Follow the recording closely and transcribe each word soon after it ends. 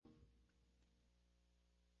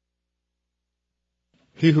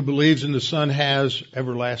He who believes in the Son has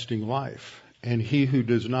everlasting life, and he who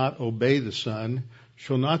does not obey the Son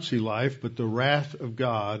shall not see life, but the wrath of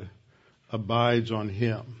God abides on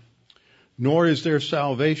him. Nor is there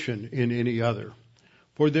salvation in any other,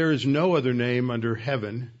 for there is no other name under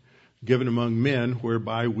heaven given among men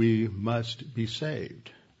whereby we must be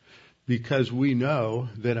saved. Because we know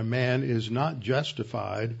that a man is not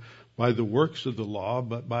justified by the works of the law,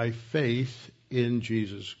 but by faith in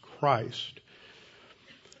Jesus Christ.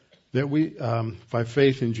 By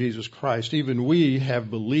faith in Jesus Christ, even we have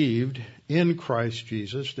believed in Christ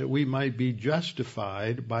Jesus, that we might be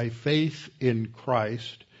justified by faith in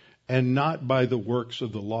Christ, and not by the works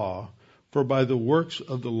of the law. For by the works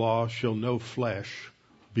of the law shall no flesh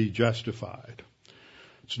be justified.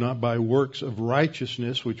 It's not by works of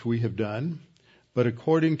righteousness which we have done, but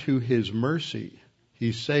according to his mercy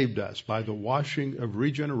he saved us by the washing of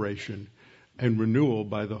regeneration and renewal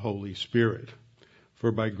by the Holy Spirit.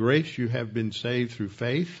 For by grace you have been saved through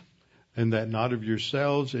faith, and that not of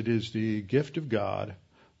yourselves, it is the gift of God,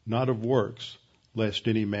 not of works, lest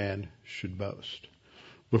any man should boast.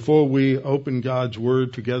 Before we open God's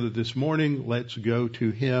Word together this morning, let's go to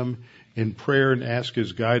Him in prayer and ask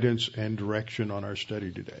His guidance and direction on our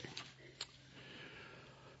study today.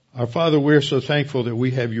 Our Father, we're so thankful that we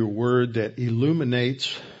have Your Word that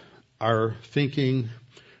illuminates our thinking,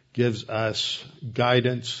 gives us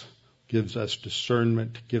guidance, gives us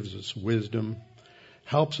discernment, gives us wisdom,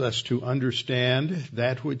 helps us to understand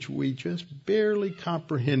that which we just barely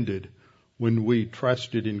comprehended when we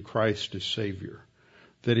trusted in Christ as Savior.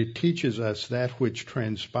 That it teaches us that which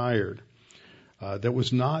transpired, that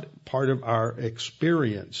was not part of our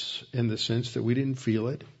experience in the sense that we didn't feel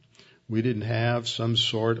it. We didn't have some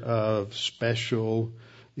sort of special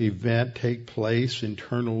event take place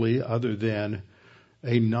internally other than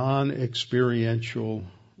a non-experiential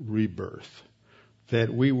rebirth,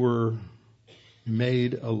 that we were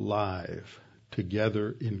made alive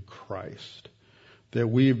together in Christ, that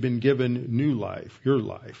we have been given new life, your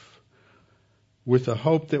life, with the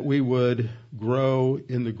hope that we would grow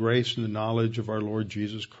in the grace and the knowledge of our Lord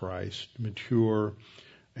Jesus Christ, mature,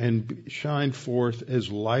 and shine forth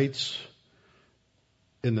as lights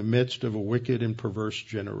in the midst of a wicked and perverse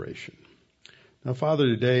generation. Now, Father,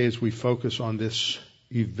 today as we focus on this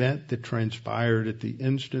event that transpired at the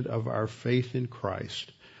instant of our faith in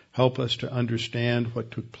Christ, help us to understand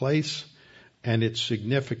what took place and its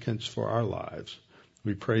significance for our lives.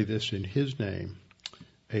 We pray this in His name.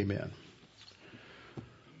 Amen.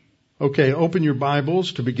 Okay, open your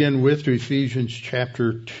Bibles to begin with to Ephesians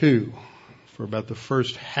chapter 2. For about the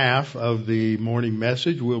first half of the morning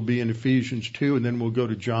message, we'll be in Ephesians 2, and then we'll go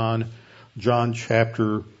to John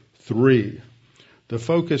chapter 3. The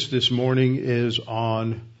focus this morning is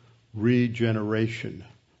on regeneration,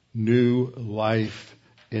 new life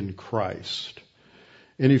in Christ.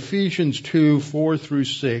 In Ephesians 2, 4 through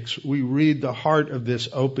 6, we read the heart of this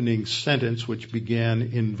opening sentence, which began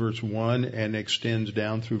in verse 1 and extends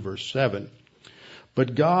down through verse 7.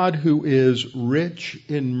 But God, who is rich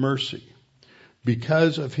in mercy,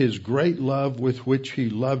 because of His great love with which He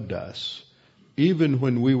loved us, even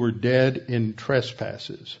when we were dead in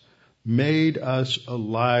trespasses, made us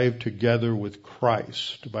alive together with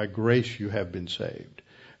Christ. By grace you have been saved,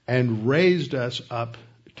 and raised us up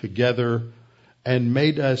together and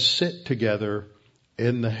made us sit together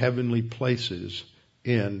in the heavenly places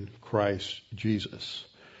in Christ Jesus.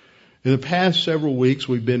 In the past several weeks,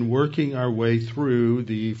 we've been working our way through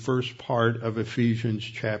the first part of Ephesians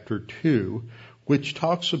chapter 2, which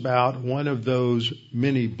talks about one of those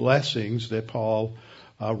many blessings that Paul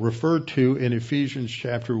referred to in Ephesians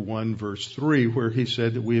chapter 1 verse 3, where he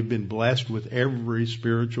said that we have been blessed with every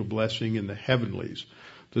spiritual blessing in the heavenlies.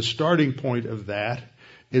 The starting point of that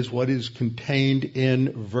is what is contained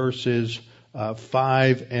in verses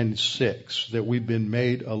 5 and 6, that we've been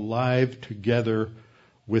made alive together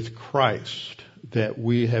with Christ, that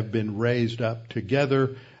we have been raised up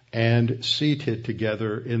together and seated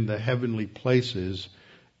together in the heavenly places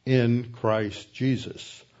in Christ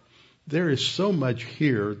Jesus. There is so much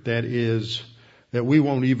here that we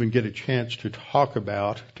won't even get a chance to talk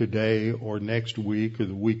about today or next week or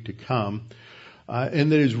the week to come,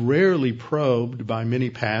 and that is rarely probed by many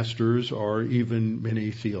pastors or even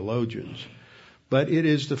many theologians. But it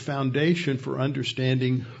is the foundation for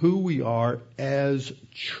understanding who we are as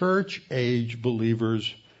church-age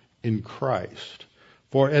believers in Christ.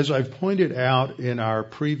 For as I've pointed out in our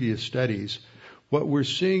previous studies, what we're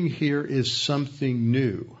seeing here is something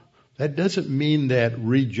new. That doesn't mean that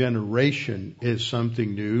regeneration is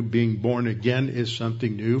something new, being born again is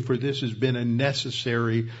something new, for this has been a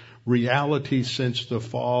necessary reality since the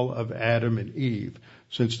fall of Adam and Eve.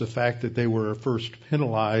 since the fact that they were first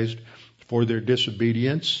penalized for their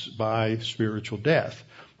disobedience by spiritual death.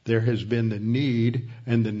 There has been the need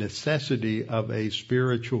and the necessity of a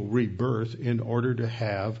spiritual rebirth in order to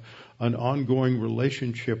have an ongoing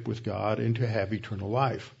relationship with God and to have eternal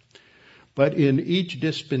life. But in each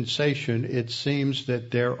dispensation, it seems that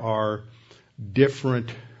there are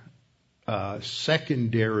different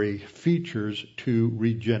secondary features to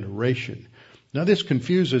regeneration. Now, this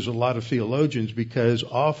confuses a lot of theologians because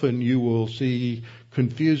often you will see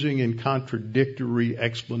confusing and contradictory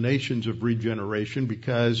explanations of regeneration,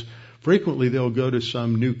 because frequently they'll go to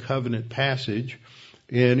some new covenant passage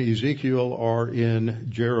in Ezekiel or in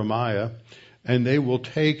Jeremiah, and they will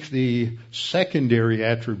take the secondary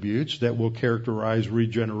attributes that will characterize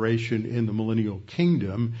regeneration in the millennial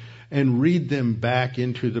kingdom and read them back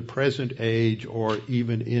into the present age or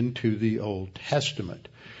even into the Old Testament.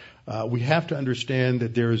 We have to understand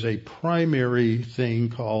that there is a primary thing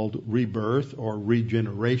called rebirth or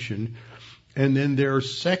regeneration, and then there are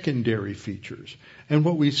secondary features. And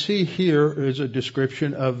what we see here is a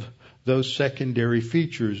description of those secondary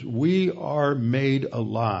features. We are made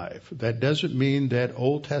alive. That doesn't mean that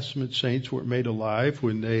Old Testament saints were made alive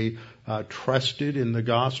when they trusted in the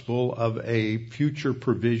gospel of a future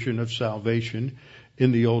provision of salvation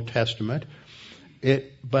in the Old Testament.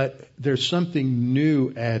 But there's something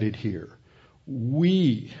new added here.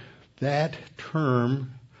 We, that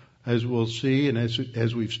term, as we'll see and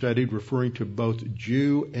as we've studied, referring to both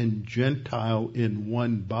Jew and Gentile in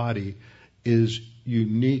one body, is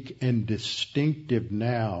unique and distinctive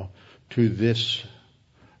now to this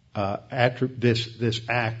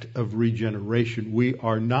act of regeneration. We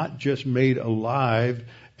are not just made alive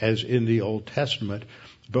as in the Old Testament,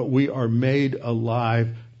 but we are made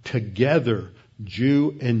alive together,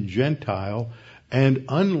 Jew and Gentile. And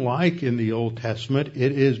unlike in the Old Testament,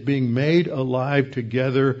 it is being made alive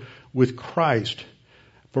together with Christ.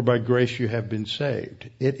 For by grace you have been saved.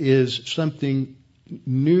 It is something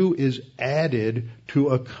new is added to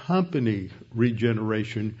accompany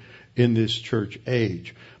regeneration in this church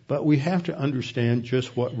age. But we have to understand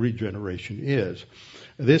just what regeneration is.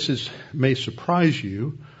 This may surprise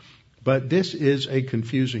you, but this is a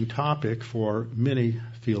confusing topic for many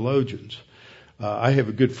theologians. I have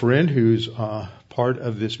a good friend who's part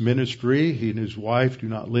of this ministry. He and his wife do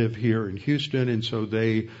not live here in Houston, and so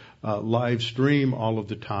they live stream all of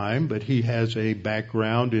the time, but he has a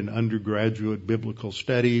background in undergraduate biblical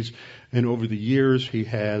studies, and over the years he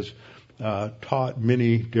has taught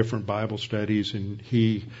many different Bible studies, and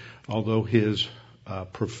he, although his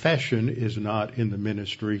profession is not in the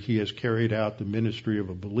ministry, he has carried out the ministry of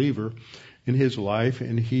a believer in his life,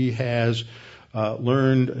 and he has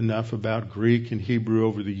learned enough about Greek and Hebrew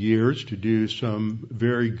over the years to do some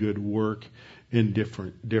very good work in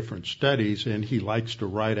different studies, and he likes to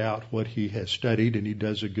write out what he has studied, and he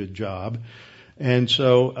does a good job. And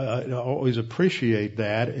so I always appreciate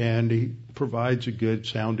that, and he provides a good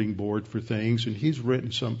sounding board for things, and he's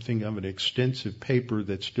written something of an extensive paper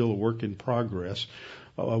that's still a work in progress,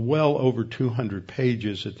 well over 200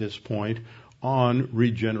 pages at this point, on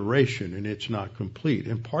regeneration, and it's not complete.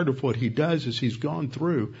 And part of what he does is he's gone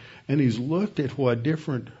through and he's looked at what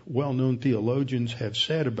different well-known theologians have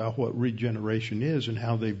said about what regeneration is and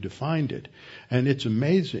how they've defined it. And it's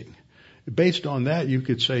amazing. Based on that, you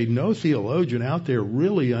could say no theologian out there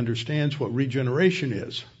really understands what regeneration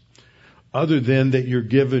is, other than that you're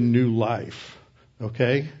given new life.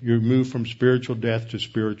 Okay? You move from spiritual death to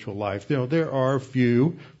spiritual life. There are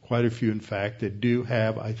quite a few in fact, that do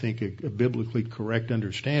have, I think, a biblically correct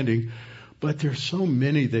understanding, but there's so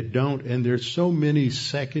many that don't, and there's so many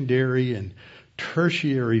secondary and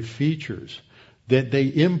tertiary features that they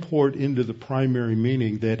import into the primary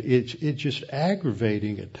meaning that it's just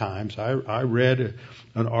aggravating at times. I read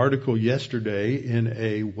an article yesterday in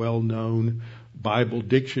a well-known Bible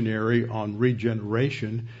dictionary on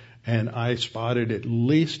regeneration, and I spotted at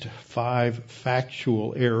least 5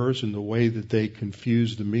 factual errors in the way that they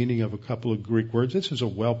confuse the meaning of a couple of Greek words. This is a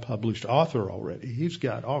well-published author already. He's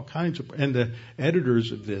got all kinds of, and the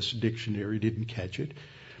editors of this dictionary didn't catch it.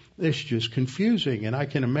 It's just confusing, and I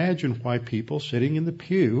can imagine why people sitting in the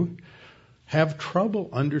pew have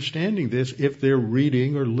trouble understanding this if they're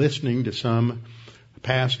reading or listening to some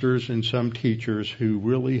pastors and some teachers who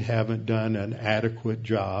really haven't done an adequate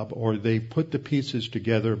job, or they've put the pieces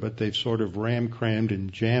together but they've sort of crammed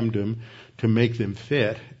and jammed them to make them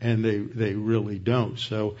fit, and they really don't.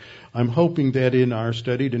 So I'm hoping that in our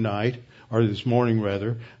study tonight, or this morning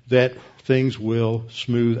rather, that things will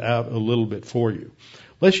smooth out a little bit for you.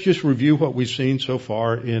 Let's just review what we've seen so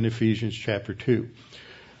far in Ephesians chapter 2.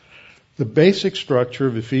 The basic structure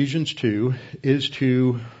of Ephesians 2 is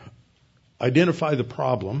to identify the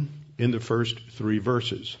problem in the first 3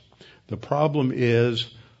 verses. The problem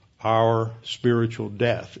is our spiritual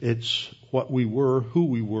death. It's what we were, who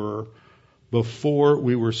we were before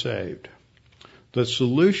we were saved. The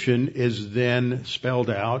solution is then spelled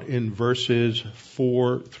out in verses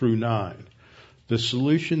 4 through 9. The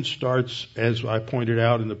solution starts, as I pointed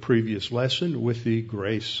out in the previous lesson, with the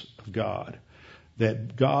grace of God.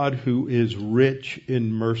 That God, who is rich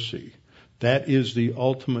in mercy, that is the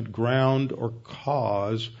ultimate ground or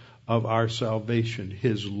cause of our salvation,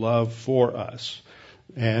 His love for us.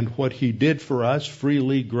 And what He did for us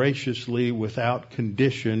freely, graciously, without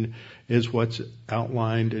condition, is what's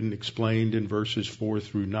outlined and explained in verses 4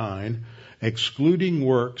 through 9, excluding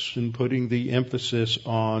works and putting the emphasis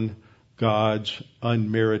on God's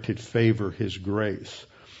unmerited favor, His grace.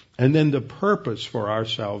 And then the purpose for our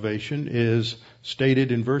salvation is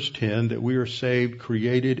stated in verse 10, that we are saved,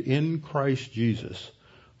 created in Christ Jesus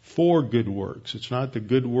for good works. It's not the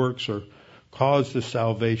good works or cause the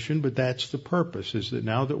salvation, but that's the purpose, is that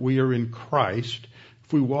now that we are in Christ,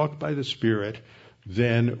 if we walk by the Spirit,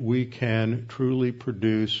 then we can truly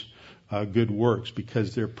produce good works,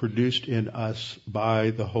 because they're produced in us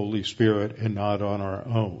by the Holy Spirit and not on our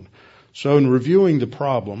own. So in reviewing the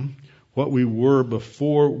problem, what we were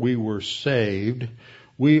before we were saved,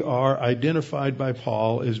 we are identified by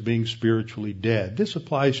Paul as being spiritually dead. This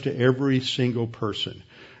applies to every single person.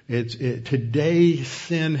 Today,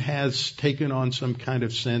 sin has taken on some kind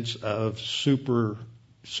of sense of super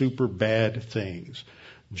bad things.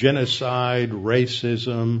 Genocide,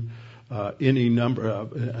 racism, any number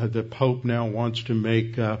of, the Pope now wants to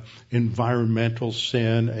make environmental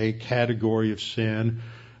sin a category of sin.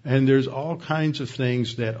 And there's all kinds of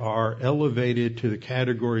things that are elevated to the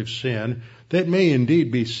category of sin that may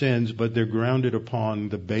indeed be sins, but they're grounded upon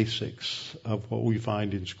the basics of what we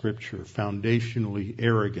find in Scripture. Foundationally,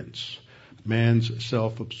 arrogance, man's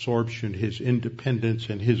self-absorption, his independence,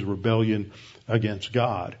 and his rebellion against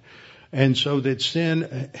God. And so that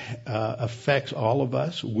sin affects all of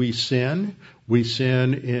us. We sin. We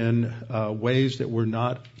sin in ways that we're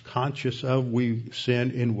not conscious of. We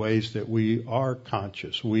sin in ways that we are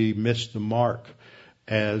conscious. We miss the mark,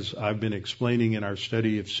 as I've been explaining in our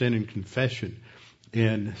study of sin and confession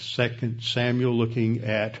in 2 Samuel, looking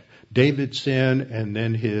at David's sin and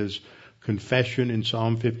then his confession in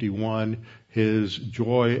Psalm 51, his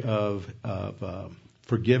joy of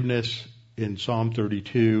forgiveness in Psalm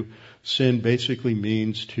 32. Sin basically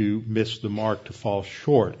means to miss the mark, to fall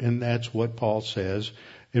short. And that's what Paul says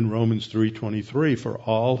in Romans 3:23, for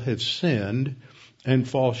all have sinned and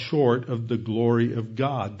fall short of the glory of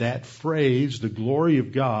God. That phrase, the glory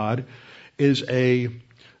of God, is a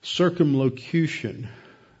circumlocution.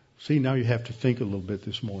 See, now you have to think a little bit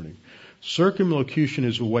this morning. Circumlocution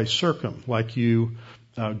is a way, like you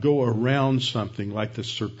go around something, like the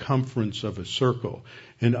circumference of a circle.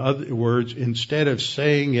 In other words, instead of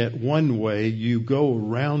saying it one way, you go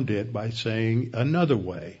around it by saying another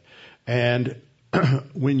way. And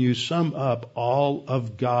when you sum up all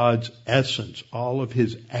of God's essence, all of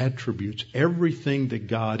His attributes, everything that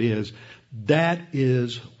God is, that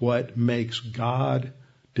is what makes God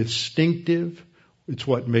distinctive. It's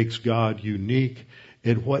what makes God unique.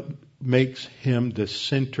 And what makes Him the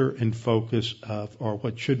center and focus of, or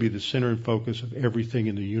what should be the center and focus of everything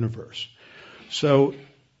in the universe. So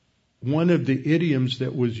one of the idioms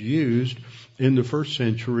that was used in the first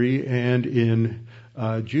century and in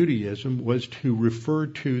Judaism was to refer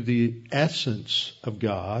to the essence of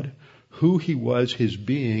God, who He was, His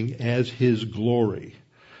being, as His glory.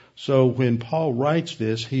 So when Paul writes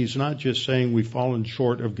this, he's not just saying we've fallen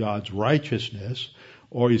short of God's righteousness,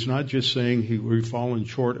 or he's not just saying we've fallen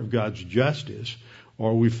short of God's justice,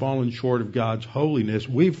 or we've fallen short of God's holiness.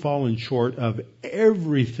 We've fallen short of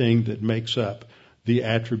everything that makes up the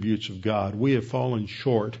attributes of God. We have fallen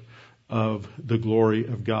short of the glory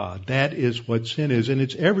of God. That is what sin is, and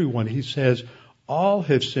it's everyone. He says all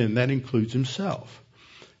have sinned. That includes himself.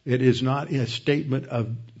 It is not a statement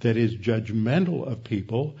that is judgmental of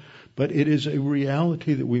people, but it is a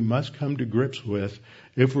reality that we must come to grips with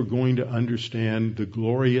if we're going to understand the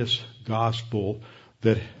glorious gospel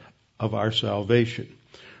of our salvation.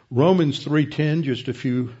 Romans 3:10, just a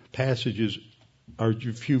few passages or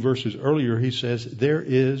a few verses earlier, he says, there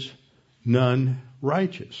is none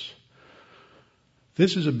righteous.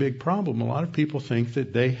 This is a big problem. A lot of people think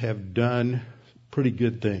that they have done pretty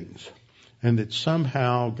good things, and that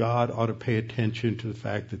somehow God ought to pay attention to the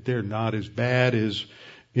fact that they're not as bad as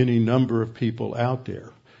any number of people out there.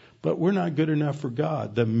 But we're not good enough for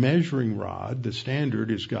God. The measuring rod, the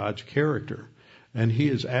standard, is God's character. And He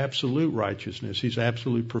is absolute righteousness. He's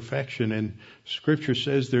absolute perfection. And Scripture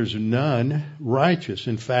says there's none righteous.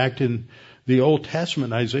 In fact, in the Old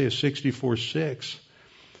Testament, Isaiah 64:6,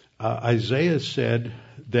 Isaiah said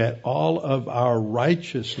that all of our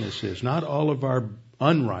righteousnesses, not all of our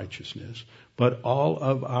unrighteousness, but all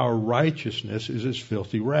of our righteousness is as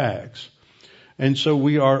filthy rags. And so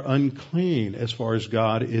we are unclean as far as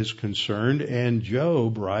God is concerned. And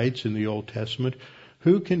Job writes in the Old Testament,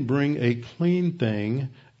 who can bring a clean thing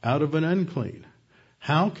out of an unclean?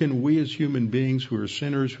 How can we as human beings who are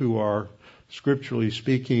sinners, who are scripturally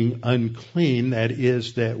speaking unclean, that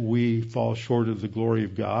is that we fall short of the glory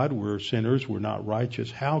of God, we're sinners, we're not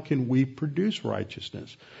righteous, how can we produce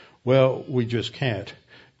righteousness? Well, we just can't.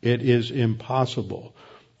 It is impossible.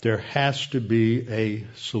 There has to be a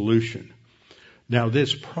solution. Now,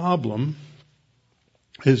 this problem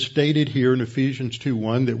is stated here in Ephesians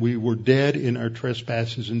 2:1 that we were dead in our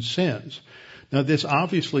trespasses and sins. Now, this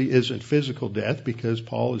obviously isn't physical death, because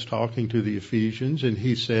Paul is talking to the Ephesians and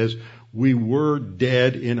he says, we were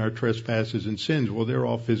dead in our trespasses and sins. Well, they're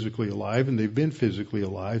all physically alive and they've been physically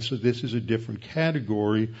alive, so this is a different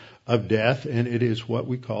category of death, and it is what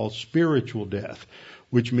we call spiritual death,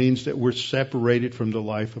 which means that we're separated from the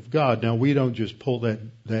life of God. Now, we don't just pull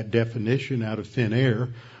that definition out of thin air.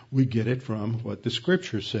 We get it from what the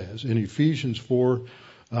Scripture says. In Ephesians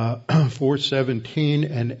 4:17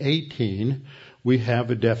 and 18, we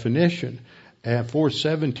have a definition. At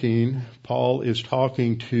 4:17, Paul is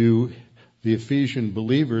talking to the Ephesian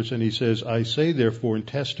believers, and he says, I say therefore and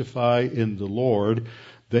testify in the Lord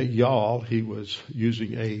that y'all, he was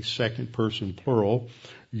using a second person plural,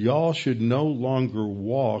 y'all should no longer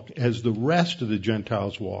walk as the rest of the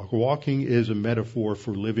Gentiles walk. Walking is a metaphor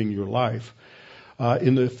for living your life.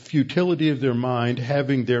 In the futility of their mind,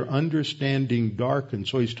 having their understanding darkened.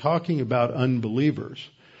 So he's talking about unbelievers.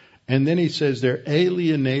 And then he says they're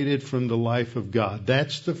alienated from the life of God.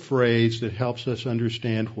 That's the phrase that helps us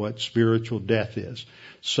understand what spiritual death is.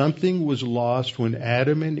 Something was lost when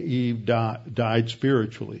Adam and Eve died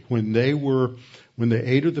spiritually. When they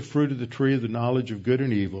ate of the fruit of the tree of the knowledge of good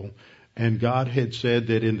and evil, and God had said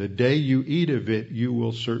that in the day you eat of it, you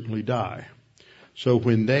will certainly die. So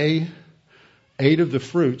when they ate of the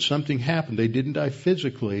fruit, something happened. They didn't die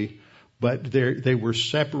physically, but they were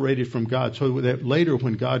separated from God. So that later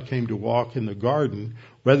when God came to walk in the garden,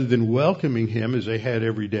 rather than welcoming him as they had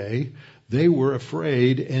every day, they were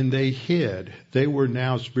afraid and they hid. They were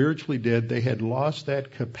now spiritually dead. They had lost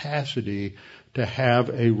that capacity to have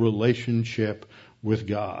a relationship with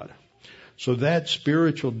God. So that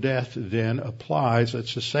spiritual death then applies.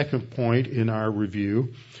 That's the second point in our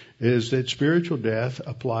review, is that spiritual death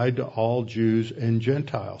applied to all Jews and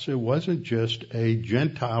Gentiles. It wasn't just a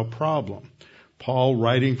Gentile problem. Paul,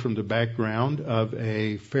 writing from the background of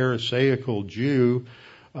a Pharisaical Jew,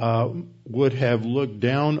 would have looked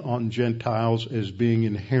down on Gentiles as being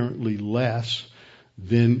inherently less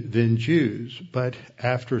than Jews. But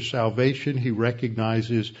after salvation, he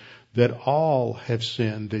recognizes that all have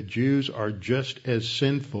sinned, that Jews are just as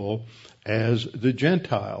sinful as the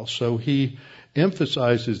Gentiles. So he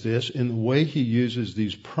emphasizes this in the way he uses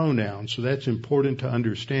these pronouns. So that's important to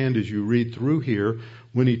understand as you read through here.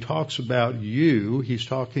 When he talks about you, he's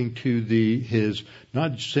talking to his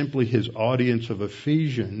not simply his audience of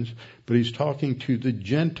Ephesians, but he's talking to the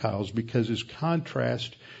Gentiles, because his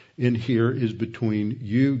contrast in here is between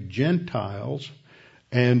you Gentiles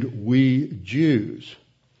and we Jews.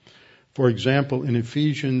 For example, in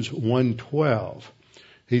Ephesians 1:12,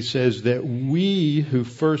 he says that we who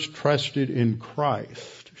first trusted in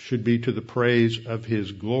Christ should be to the praise of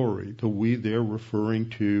his glory. The we there referring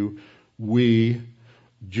to we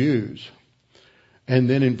Jews. And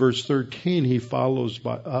then in verse 13, he follows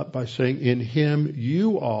up by saying, in him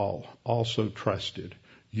you all also trusted.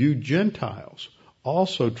 You Gentiles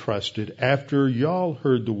also trusted after y'all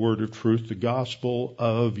heard the word of truth, the gospel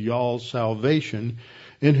of y'all's salvation,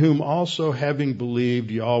 in whom also having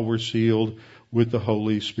believed y'all were sealed with the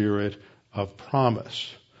Holy Spirit of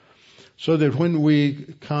promise. So that when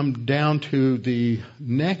we come down to the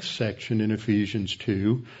next section in Ephesians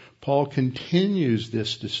 2, Paul continues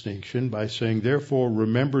this distinction by saying, therefore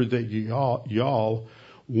remember that y'all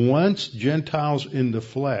once Gentiles in the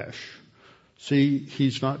flesh. See,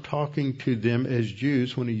 he's not talking to them as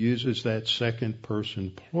Jews when he uses that second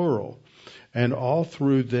person plural. And all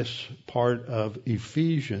through this part of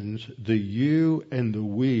Ephesians, the you and the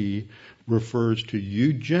we refers to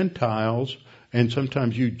you Gentiles, and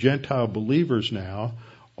sometimes you Gentile believers now,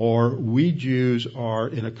 or we Jews are,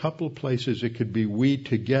 in a couple of places it could be we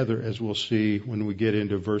together, as we'll see when we get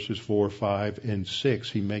into verses 4, 5, and 6.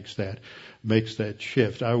 He makes that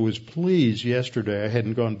shift. I was pleased yesterday. I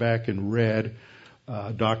hadn't gone back and read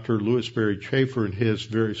Dr. Louis Berry Chafer in his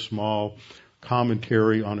very small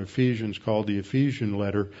commentary on Ephesians called the Ephesian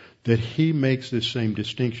Letter, that he makes this same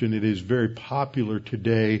distinction. It is very popular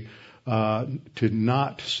today to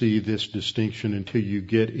not see this distinction until you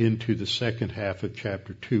get into the second half of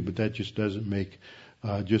chapter 2, but that just doesn't make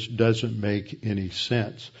any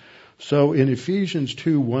sense. So in Ephesians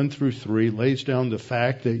 2, 1 through 3, lays down the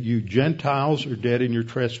fact that you Gentiles are dead in your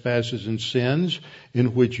trespasses and sins,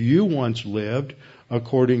 in which you once lived,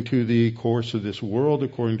 according to the course of this world,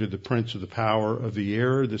 according to the prince of the power of the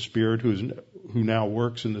air, the spirit who now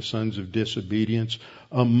works in the sons of disobedience,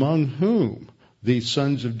 among whom these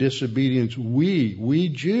sons of disobedience, we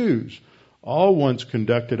Jews, all once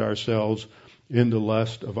conducted ourselves in the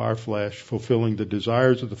lust of our flesh, fulfilling the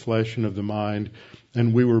desires of the flesh and of the mind,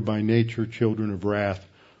 and we were by nature children of wrath,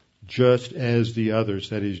 just as the others,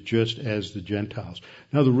 that is, just as the Gentiles.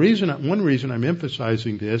 Now, one reason I'm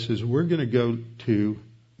emphasizing this is we're going to go to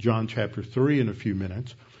John chapter 3 in a few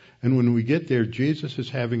minutes, and when we get there, Jesus is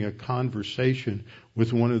having a conversation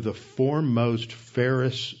with one of the foremost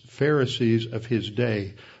Pharisees of his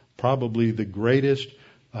day, probably the greatest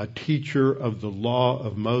teacher of the law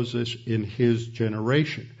of Moses in his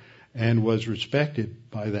generation, and was respected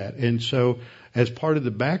by that. And so, as part of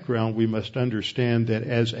the background, we must understand that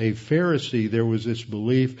as a Pharisee, there was this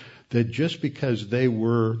belief that just because they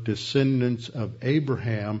were descendants of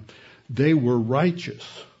Abraham, they were righteous.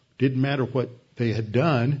 Didn't matter what they had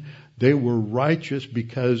done, they were righteous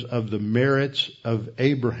because of the merits of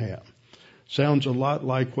Abraham. Sounds a lot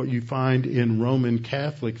like what you find in Roman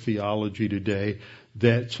Catholic theology today,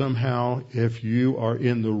 that somehow if you are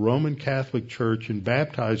in the Roman Catholic Church and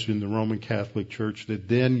baptized in the Roman Catholic Church, that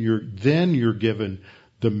then you're given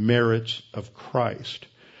the merits of Christ.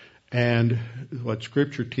 And what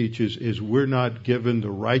Scripture teaches is we're not given the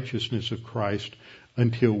righteousness of Christ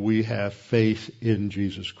until we have faith in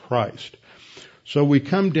Jesus Christ. So we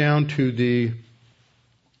come down to the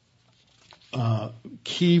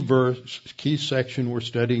key section we're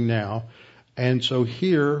studying now. And so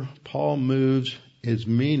here, Paul moves his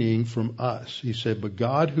meaning from us. He said, but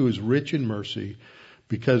God, who is rich in mercy,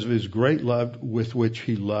 because of his great love with which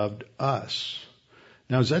he loved us.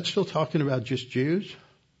 Now, is that still talking about just Jews?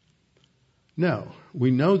 No.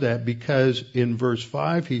 We know that because in verse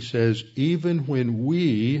 5 he says, even when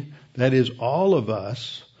we, that is all of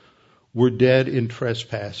us, were dead in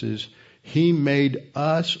trespasses, he made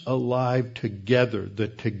us alive together. The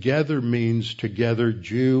together means together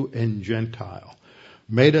Jew and Gentile.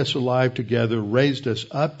 Made us alive together, raised us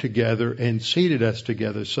up together, and seated us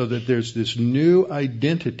together, so that there's this new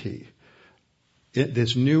identity,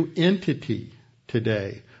 this new entity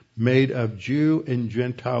today, made of Jew and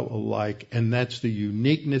Gentile alike, and that's the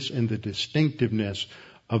uniqueness and the distinctiveness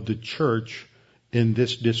of the church in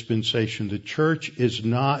this dispensation. The church is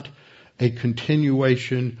not a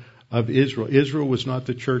continuation of Israel. Israel was not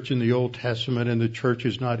the church in the Old Testament, and the church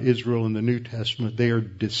is not Israel in the New Testament. They are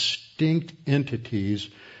distinct entities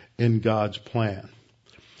in God's plan.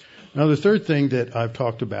 Now, the third thing that I've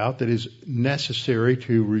talked about that is necessary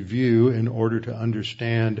to review in order to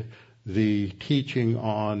understand the teaching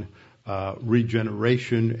on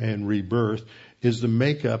regeneration and rebirth is the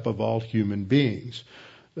makeup of all human beings.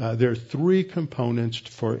 There are three components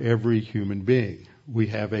for every human being. We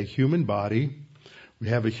have a human body, we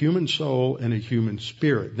have a human soul, and a human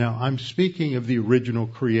spirit. Now, I'm speaking of the original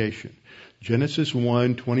creation. Genesis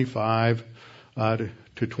 1:25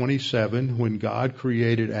 to 27, when God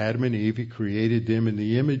created Adam and Eve, he created them in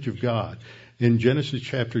the image of God. In Genesis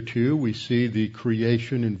chapter 2, we see the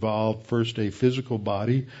creation involved first a physical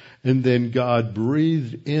body, and then God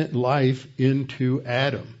breathed life into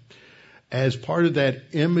Adam. As part of that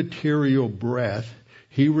immaterial breath,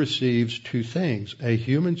 he receives two things, a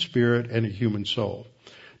human spirit and a human soul.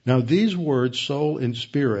 Now, these words, soul and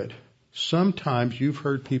spirit, sometimes you've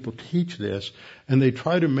heard people teach this, and they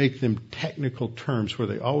try to make them technical terms where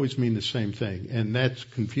they always mean the same thing, and that's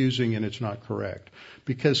confusing and it's not correct.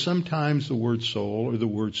 Because sometimes the word soul or the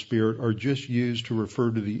word spirit are just used to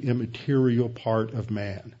refer to the immaterial part of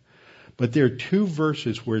man. But there are two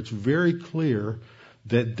verses where it's very clear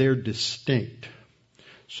that they're distinct.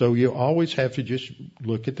 So you always have to just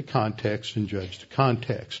look at the context and judge the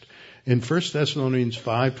context. In 1 Thessalonians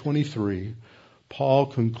 5:23, Paul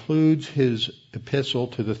concludes his epistle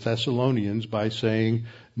to the Thessalonians by saying,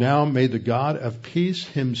 now may the God of peace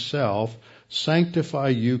himself sanctify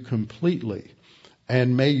you completely,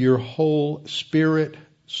 and may your whole spirit,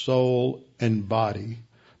 soul, and body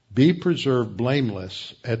be preserved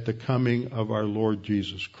blameless at the coming of our Lord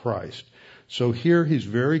Jesus Christ. So here he's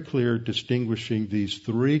very clear distinguishing these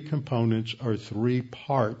three components or three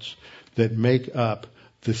parts that make up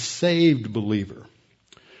the saved believer.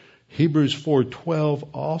 Hebrews 4:12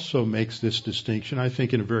 also makes this distinction, I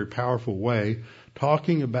think in a very powerful way,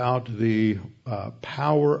 talking about the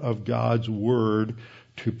power of God's Word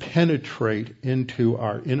to penetrate into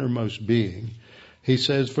our innermost being. He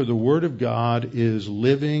says, for the Word of God is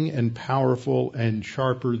living and powerful and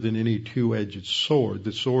sharper than any two-edged sword.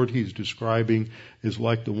 The sword he's describing is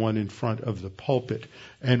like the one in front of the pulpit.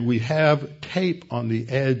 And we have tape on the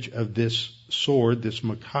edge of this sword, this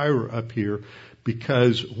Machaira up here,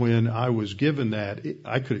 because when I was given that,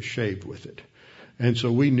 I could have shaved with it. And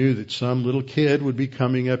so we knew that some little kid would be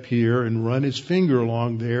coming up here and run his finger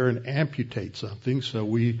along there and amputate something. So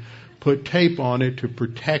we put tape on it to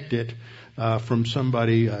protect it from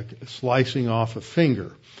somebody slicing off a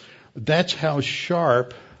finger. That's how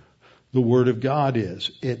sharp the Word of God is.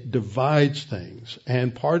 It divides things.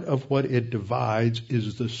 And part of what it divides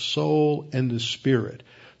is the soul and the spirit.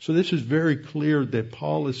 So this is very clear that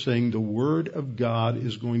Paul is saying the Word of God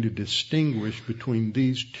is going to distinguish between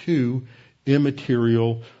these two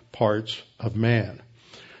immaterial parts of man.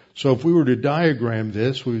 So if we were to diagram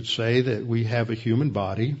this, we would say that we have a human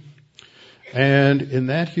body. And in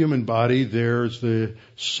that human body, there's the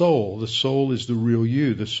soul. The soul is the real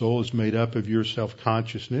you. The soul is made up of your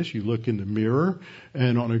self-consciousness. You look in the mirror,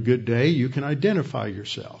 and on a good day, you can identify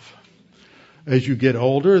yourself. As you get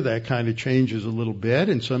older, that kind of changes a little bit,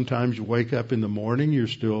 and sometimes you wake up in the morning, you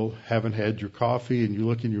still haven't had your coffee, and you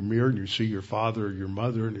look in your mirror and you see your father or your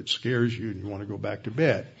mother, and it scares you, and you want to go back to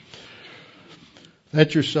bed.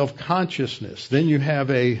 That's your self-consciousness. Then you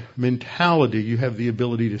have a mentality. You have the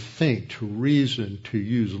ability to think, to reason, to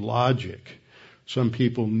use logic. Some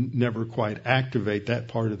people never quite activate that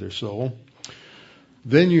part of their soul.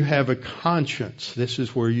 Then you have a conscience. This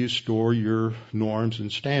is where you store your norms and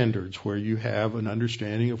standards, where you have an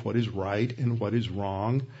understanding of what is right and what is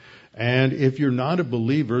wrong. And if you're not a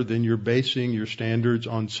believer, then you're basing your standards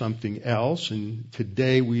on something else. And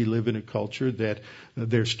today we live in a culture that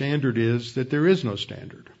their standard is that there is no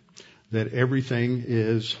standard, that everything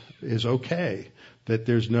is okay, that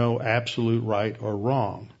there's no absolute right or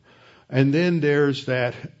wrong. And then there's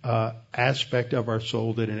that aspect of our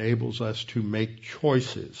soul that enables us to make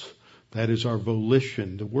choices. That is our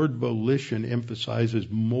volition. The word volition emphasizes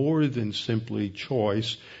more than simply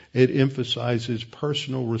choice. It emphasizes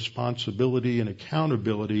personal responsibility and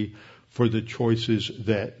accountability for the choices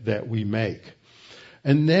that we make.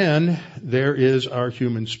 And then there is our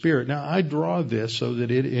human spirit. Now, I draw this so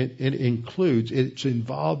that it includes, it's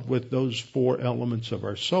involved with those four elements of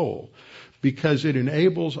our soul, because it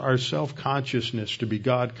enables our self-consciousness to be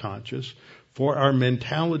God-conscious, for our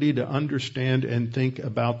mentality to understand and think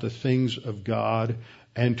about the things of God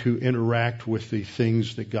and to interact with the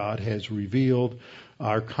things that God has revealed,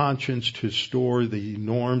 our conscience to store the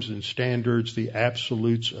norms and standards, the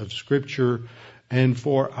absolutes of Scripture, and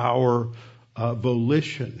for our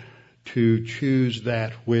volition to choose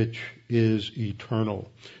that which is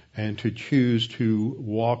eternal and to choose to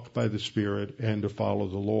walk by the Spirit and to follow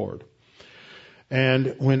the Lord.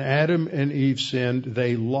 And when Adam and Eve sinned,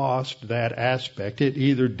 they lost that aspect. It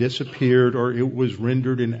either disappeared or it was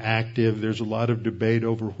rendered inactive. There's a lot of debate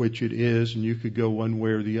over which it is, and you could go one way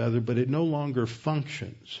or the other, but it no longer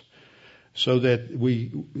functions. So that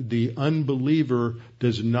the unbeliever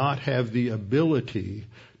does not have the ability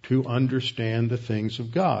to understand the things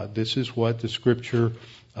of God. This is what the Scripture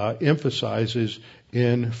emphasizes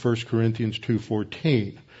in 1 Corinthians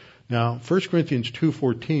 2:14. Now, 1 Corinthians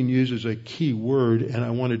 2:14 uses a key word, and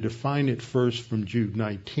I want to define it first from Jude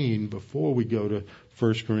 19 before we go to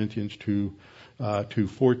 1 Corinthians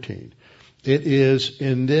 2:14. It is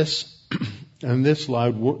in this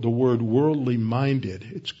slide the word worldly minded.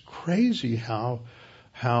 It's crazy how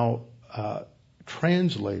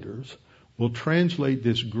translators will translate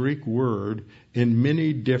this Greek word in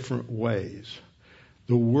many different ways.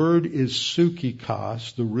 The word is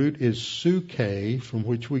psychikos. The root is psyche, from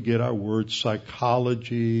which we get our word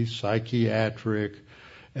psychology, psychiatric,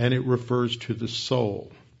 and it refers to the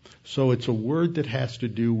soul. So it's a word that has to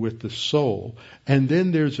do with the soul. And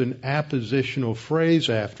then there's an appositional phrase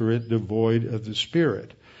after it, devoid of the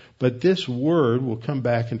Spirit. But this word, we'll come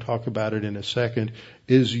back and talk about it in a second,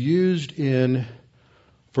 is used in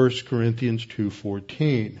 1 Corinthians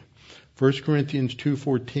 2:14. 1 Corinthians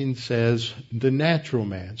 2:14 says, the natural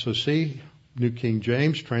man. So see, New King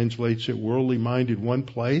James translates it worldly minded one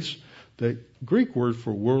place. The Greek word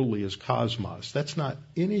for worldly is cosmos. That's not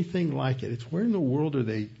anything like it. It's where in the world are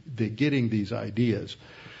they getting these ideas?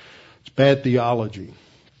 It's bad theology.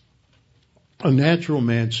 A natural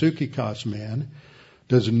man, psychikos man,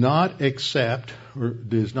 does not accept or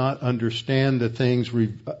does not understand the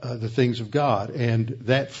things of God. And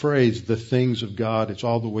that phrase, the things of God, it's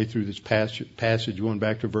all the way through this passage going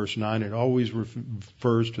back to verse 9. It always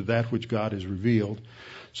refers to that which God has revealed.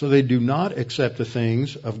 So they do not accept the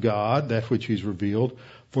things of God, that which He's revealed,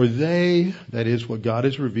 for they, that is what God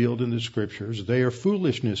has revealed in the Scriptures, they are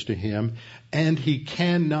foolishness to him, and he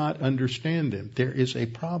cannot understand them. There is a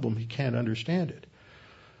problem. He can't understand it.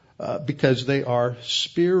 Because they are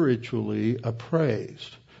spiritually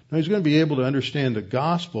appraised. Now, he's going to be able to understand the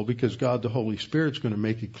gospel because God the Holy Spirit is going to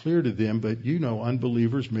make it clear to them. But you know,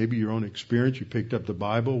 unbelievers, maybe your own experience, you picked up the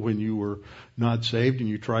Bible when you were not saved and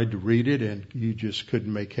you tried to read it and you just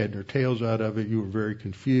couldn't make head nor tails out of it. You were very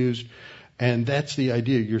confused. And that's the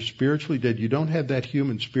idea. You're spiritually dead. You don't have that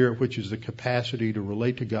human spirit, which is the capacity to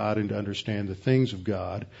relate to God and to understand the things of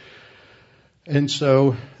God. And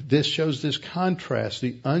so this shows this contrast.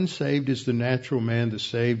 The unsaved is the natural man, the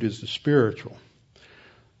saved is the spiritual.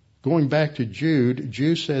 Going back to Jude,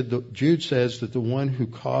 Jude says that the one who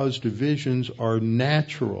caused divisions are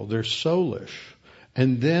natural, they're soulish.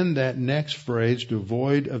 And then that next phrase,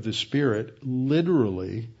 devoid of the Spirit,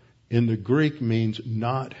 literally in the Greek means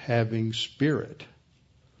not having spirit.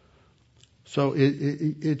 So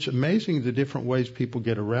it's amazing the different ways people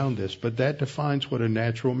get around this, but that defines what a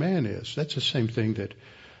natural man is. That's the same thing that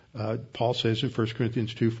Paul says in 1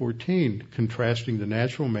 Corinthians 2:14, contrasting the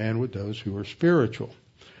natural man with those who are spiritual.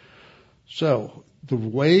 So the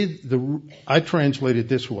way I translate it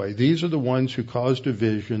this way: these are the ones who cause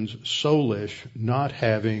divisions, soulish, not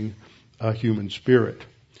having a human spirit.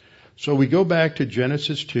 So we go back to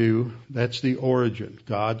Genesis 2. That's the origin.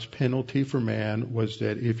 God's penalty for man was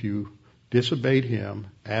that if you disobeyed him,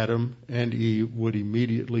 Adam and Eve would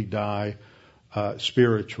immediately die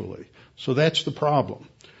spiritually. So that's the problem.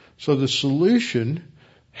 So the solution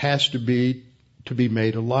has to be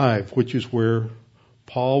made alive, which is where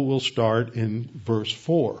Paul will start in verse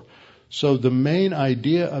 4. So the main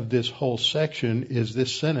idea of this whole section is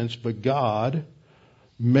this sentence, but God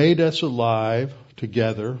made us alive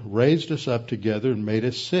together, raised us up together, and made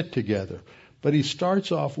us sit together. But he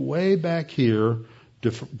starts off way back here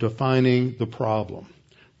defining the problem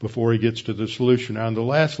before he gets to the solution. Now, in the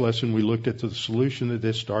last lesson, we looked at the solution that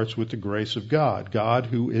this starts with the grace of God, God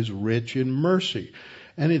who is rich in mercy.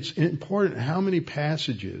 And it's important how many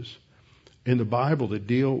passages in the Bible that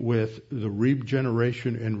deal with the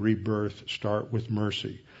regeneration and rebirth start with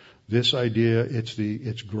mercy. This idea,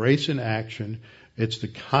 it's grace in action. It's the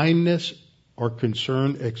kindness or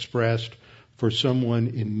concern expressed for someone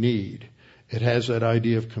in need. It has that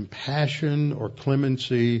idea of compassion or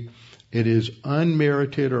clemency. It is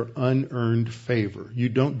unmerited or unearned favor. You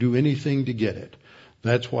don't do anything to get it.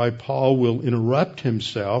 That's why Paul will interrupt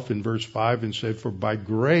himself in verse 5 and say, for by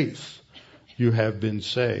grace you have been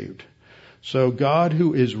saved. So God,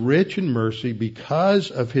 who is rich in mercy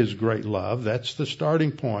because of his great love, that's the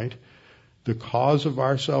starting point. The cause of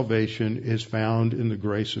our salvation is found in the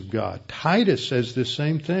grace of God. Titus says the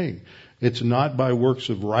same thing. It's not by works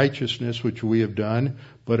of righteousness which we have done,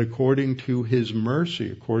 but according to his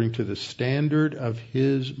mercy, according to the standard of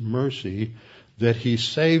his mercy, that he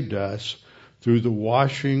saved us through the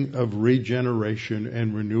washing of regeneration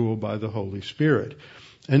and renewal by the Holy Spirit.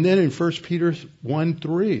 And then in 1 Peter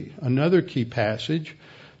 1:3, another key passage,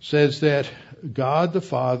 says that God the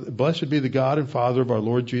Father, blessed be the God and Father of our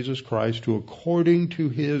Lord Jesus Christ, who according to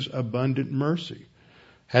his abundant mercy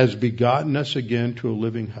has begotten us again to a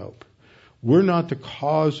living hope. We're not the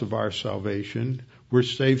cause of our salvation. We're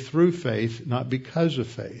saved through faith, not because of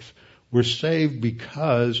faith. We're saved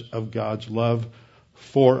because of God's love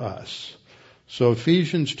for us. So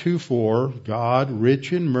Ephesians 2:4, God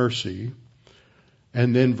rich in mercy,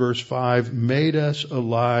 and then verse 5, made us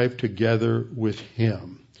alive together with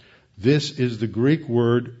him. This is the Greek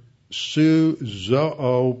word su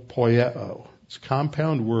zoo poieo. It's a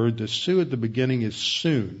compound word. The su at the beginning is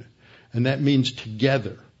soon, and that means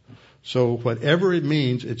together. So whatever it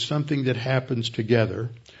means, it's something that happens together.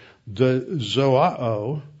 The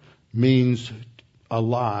zoao means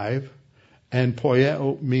alive, and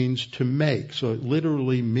poieo means to make. So it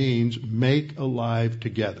literally means make alive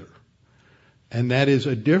together. And that is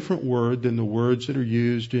a different word than the words that are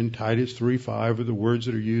used in Titus 3:5 or the words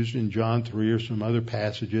that are used in John 3 or some other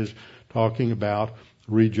passages talking about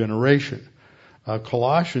regeneration.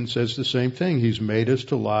 Colossians says the same thing. He's made us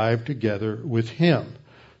to live together with him.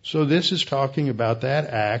 So this is talking about that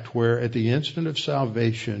act where at the instant of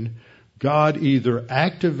salvation, God either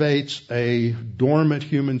activates a dormant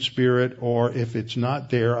human spirit, or if it's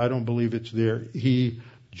not there, I don't believe it's there, He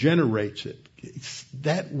generates it.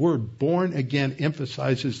 That word born again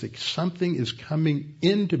emphasizes that something is coming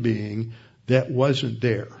into being that wasn't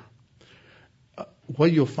there.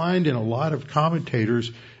 What you'll find in a lot of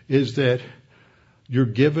commentators is that you're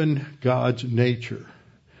given God's nature.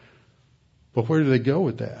 But where do they go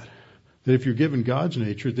with that? That if you're given God's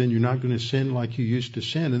nature, then you're not going to sin like you used to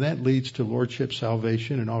sin. And that leads to lordship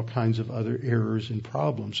salvation and all kinds of other errors and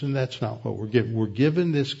problems. And that's not what we're given. We're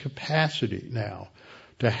given this capacity now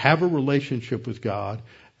to have a relationship with God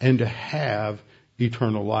and to have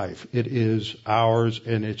eternal life. It is ours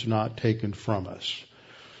and it's not taken from us.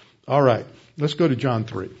 All right, let's go to John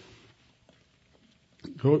 3.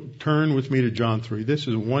 Turn with me to John 3. This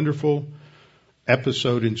is a wonderful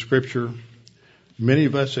episode in Scripture. Many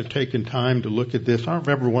of us have taken time to look at this. I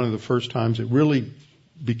remember one of the first times it really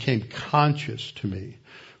became conscious to me.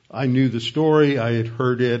 I knew the story. I had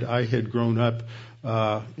heard it. I had grown up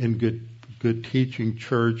in good teaching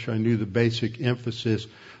church. I knew the basic emphasis.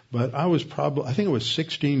 But I think I was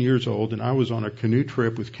 16 years old, and I was on a canoe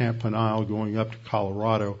trip with Camp Peniel going up to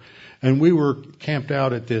Colorado. And we were camped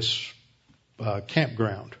out at this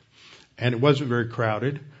campground. And it wasn't very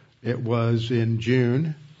crowded. It was in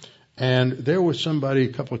June. And there was somebody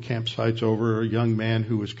a couple of campsites over, a young man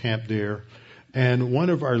who was camped there. And one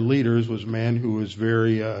of our leaders was a man who was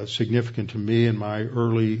very significant to me in my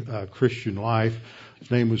early Christian life. His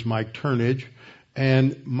name was Mike Turnage.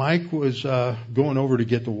 And Mike was going over to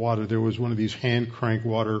get the water. There was one of these hand crank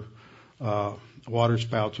water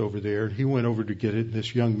spouts over there. He went over to get it.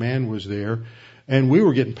 This young man was there. And we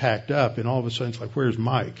were getting packed up. And all of a sudden it's like, where's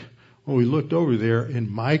Mike? Well, we looked over there, and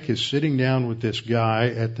Mike is sitting down with this guy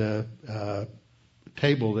at the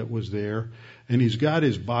table that was there, and he's got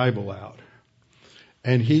his Bible out.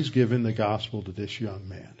 And he's given the gospel to this young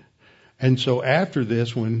man. And so after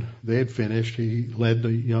this, when they had finished, he led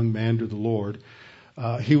the young man to the Lord.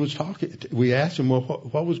 He was talking. We asked him, well,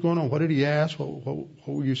 what was going on? What did he ask? What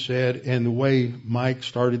were you said? And the way Mike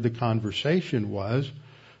started the conversation was,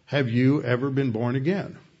 have you ever been born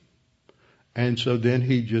again? And so then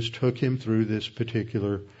he just took him through this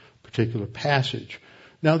particular passage.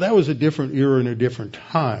 Now that was a different era and a different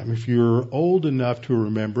time. If you're old enough to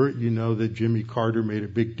remember it, you know that Jimmy Carter made a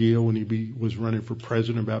big deal when he was running for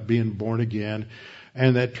president about being born again.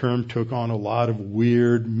 And that term took on a lot of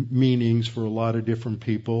weird meanings for a lot of different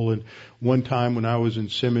people. And one time when I was in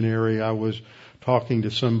seminary, I was talking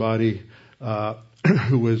to somebody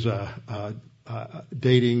who was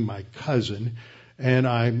dating my cousin. And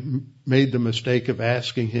I made the mistake of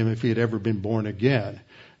asking him if he had ever been born again.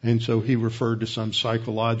 And so he referred to some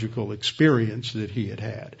psychological experience that he had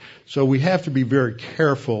had. So we have to be very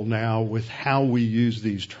careful now with how we use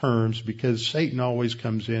these terms, because Satan always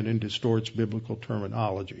comes in and distorts biblical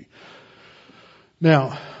terminology.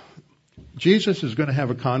 Now, Jesus is going to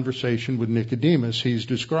have a conversation with Nicodemus. He's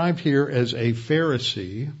described here as a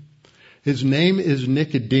Pharisee. His name is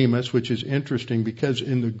Nicodemus, which is interesting because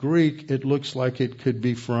in the Greek it looks like it could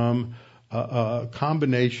be from a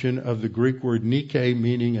combination of the Greek word Nike,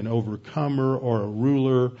 meaning an overcomer or a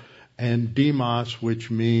ruler, and Demos,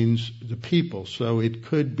 which means the people. So it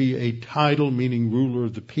could be a title meaning ruler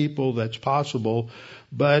of the people. That's possible.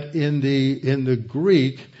 But in the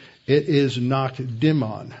Greek, it is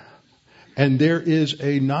Nakdimon. And there is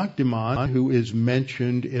a Nakdimon who is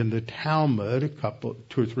mentioned in the Talmud 200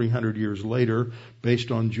 or 300 years later,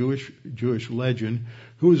 based on Jewish legend,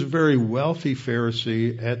 who was a very wealthy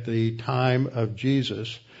Pharisee at the time of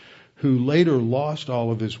Jesus, who later lost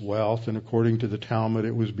all of his wealth, and according to the Talmud,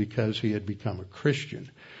 it was because he had become a Christian.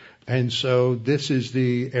 And so this is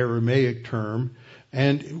the Aramaic term,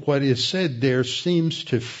 and what is said there seems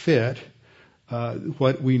to fit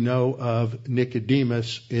what we know of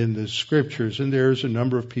Nicodemus in the Scriptures. And there's a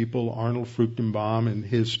number of people, Arnold Fruchtenbaum in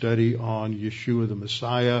his study on Yeshua the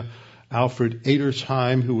Messiah, Alfred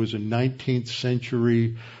Edersheim, who was a 19th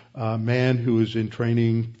century man who was in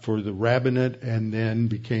training for the rabbinate and then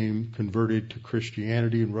became converted to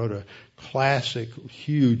Christianity and wrote a classic,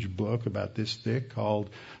 huge book about this thick called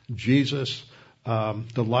Jesus,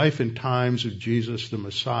 The Life and Times of Jesus the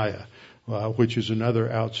Messiah, which is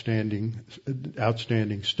another outstanding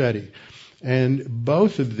study. And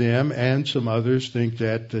both of them and some others think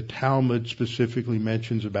that the Talmud specifically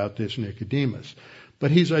mentions about this Nicodemus.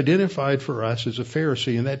 But he's identified for us as a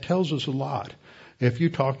Pharisee, and that tells us a lot. If you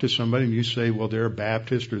talk to somebody and you say, well, they're a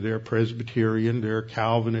Baptist or they're a Presbyterian, they're a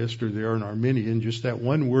Calvinist or they're an Arminian, just that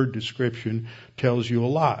one word description tells you a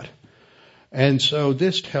lot. And so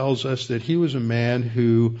this tells us that he was a man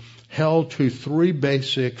who held to three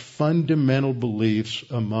basic fundamental beliefs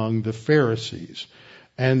among the Pharisees.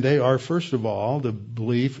 And they are, first of all, the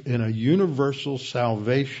belief in a universal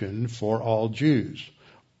salvation for all Jews.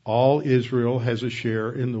 All Israel has a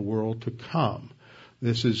share in the world to come.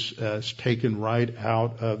 This is taken right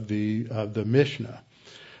out of the Mishnah.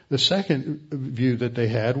 The second view that they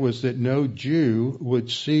had was that no Jew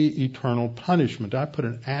would see eternal punishment. I put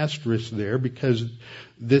an asterisk there because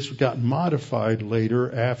this got modified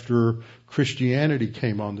later after Christianity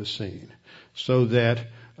came on the scene. So that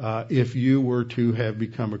if you were to have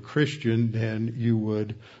become a Christian, then you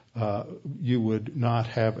would not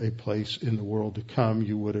have a place in the world to come.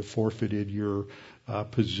 You would have forfeited your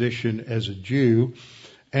position as a Jew.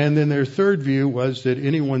 And then their third view was that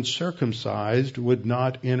anyone circumcised would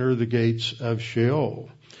not enter the gates of Sheol.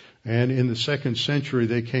 And in the 2nd century,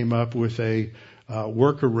 they came up with a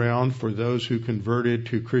workaround for those who converted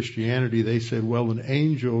to Christianity. They said, well, an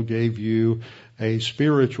angel gave you a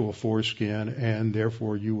spiritual foreskin, and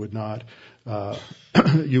therefore you would not go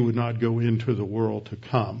into the world to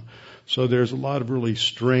come. So there's a lot of really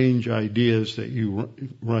strange ideas that you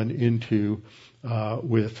run into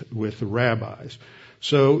with the rabbis.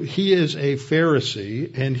 So he is a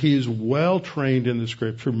Pharisee, and he is well trained in the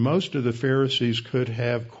Scripture. Most of the Pharisees could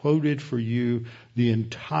have quoted for you the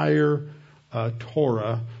entire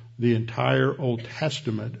Torah, the entire Old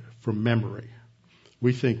Testament from memory.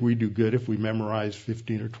 We think we do good if we memorize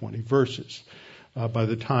 15 or 20 verses. By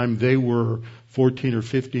the time they were 14 or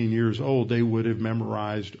 15 years old, they would have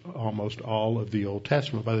memorized almost all of the Old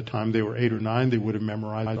Testament. By the time they were 8 or 9, they would have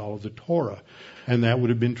memorized all of the Torah. And that would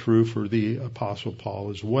have been true for the Apostle Paul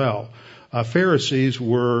as well. Pharisees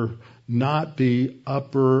were not the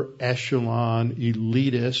upper echelon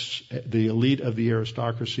elitists, the elite of the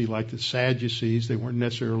aristocracy like the Sadducees. They weren't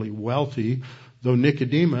necessarily wealthy, though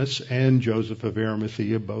Nicodemus and Joseph of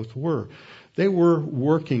Arimathea both were. They were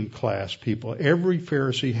working class people. Every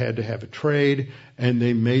Pharisee had to have a trade, and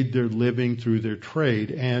they made their living through their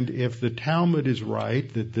trade. And if the Talmud is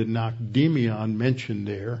right, that the Nakdemion mentioned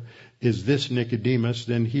there is this Nicodemus,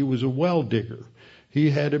 then he was a well digger. He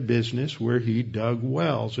had a business where he dug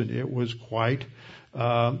wells, and it was quite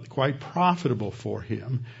profitable for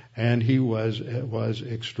him, and he was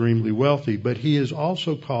extremely wealthy. But he is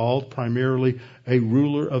also called primarily a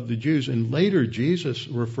ruler of the Jews, and later Jesus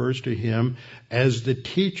refers to him as the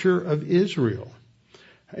teacher of Israel.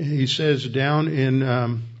 He says down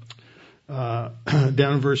in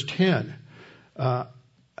verse 10,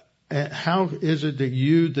 how is it that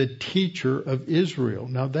you, the teacher of Israel?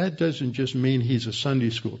 Now that doesn't just mean he's a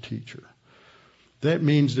Sunday school teacher. That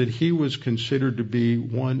means that he was considered to be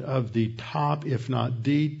one of the top, if not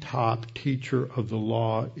the top, teacher of the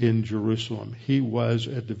law in Jerusalem. He was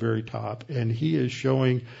at the very top, and he is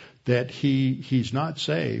showing that he's not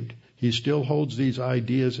saved. He still holds these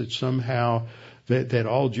ideas that somehow that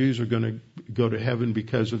all Jews are going to go to heaven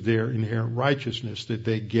because of their inherent righteousness, that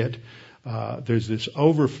they get there's this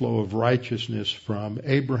overflow of righteousness from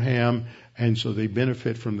Abraham, and so they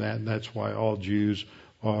benefit from that, and that's why all Jews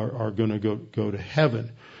are going to go to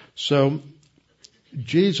heaven. So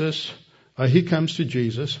Jesus, he comes to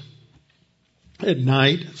Jesus at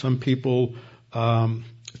night. Some people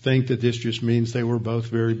think that this just means they were both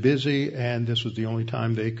very busy and this was the only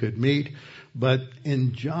time they could meet. But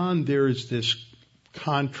in John, there is this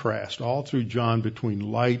contrast all through John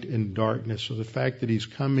between light and darkness. So the fact that he's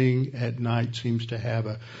coming at night seems to have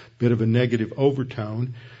a bit of a negative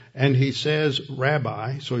overtone. And he says,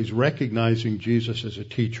 Rabbi, so he's recognizing Jesus as a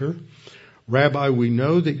teacher. Rabbi, we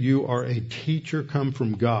know that you are a teacher come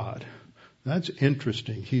from God. That's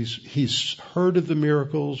interesting. He's heard of the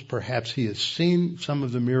miracles. Perhaps he has seen some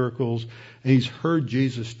of the miracles, and he's heard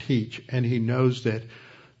Jesus teach, and he knows that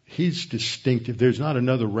he's distinctive. There's not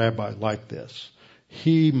another rabbi like this.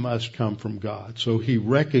 He must come from God. So he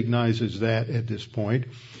recognizes that at this point.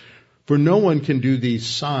 For no one can do these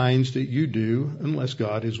signs that you do unless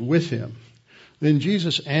God is with him. Then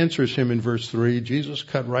Jesus answers him in verse 3. Jesus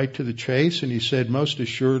cut right to the chase, and he said, most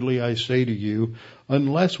assuredly I say to you,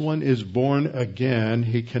 unless one is born again,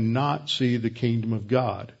 he cannot see the kingdom of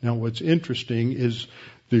God. Now what's interesting is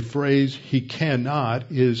the phrase he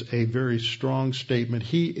cannot is a very strong statement.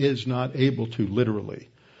 He is not able to, literally.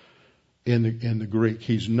 In the Greek,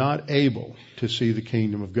 he's not able to see the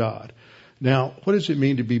kingdom of God. Now, what does it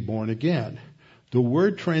mean to be born again? The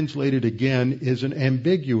word translated again is an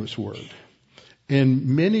ambiguous word.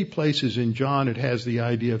 In many places in John, it has the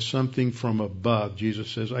idea of something from above. Jesus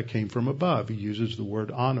says, I came from above. He uses the word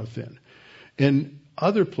anothen. In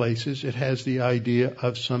other places, it has the idea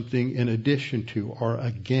of something in addition to or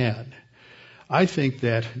again. I think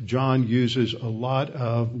that John uses a lot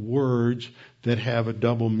of words that have a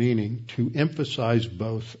double meaning to emphasize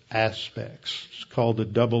both aspects. It's called a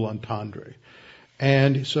double entendre.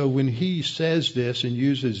 And so when he says this and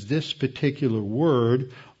uses this particular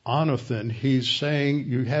word, anothen, he's saying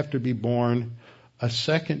you have to be born a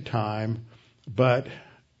second time, but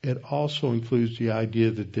it also includes the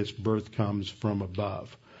idea that this birth comes from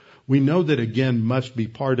above. We know that again must be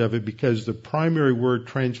part of it because the primary word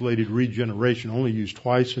translated regeneration, only used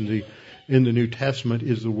twice in the New Testament,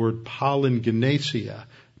 is the word palingenesia.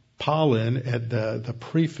 Palin at the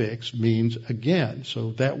prefix means again.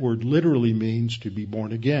 So that word literally means to be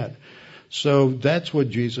born again. So that's what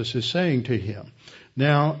Jesus is saying to him.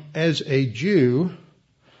 Now, as a Jew,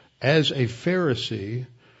 as a Pharisee,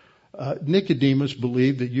 Nicodemus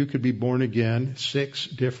believed that you could be born again 6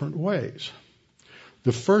 different ways.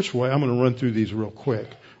 The first way, I'm going to run through these real quick,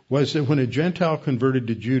 was that when a Gentile converted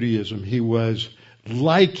to Judaism, he was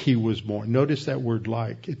like he was born. Notice that word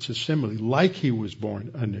like. It's a simile. Like he was born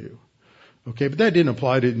anew. Okay, but that didn't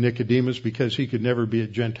apply to Nicodemus because he could never be a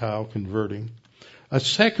Gentile converting. A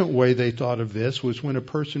second way they thought of this was when a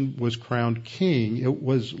person was crowned king, it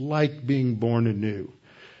was like being born anew.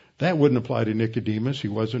 That wouldn't apply to Nicodemus. He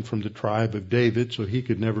wasn't from the tribe of David, so he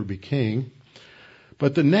could never be king.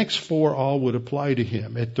 But the next 4 all would apply to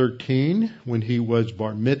him. At 13, when he was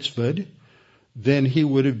bar mitzvahed, then he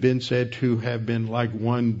would have been said to have been like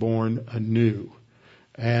one born anew.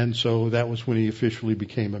 And so that was when he officially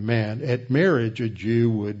became a man. At marriage, a Jew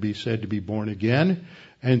would be said to be born again.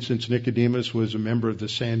 And since Nicodemus was a member of the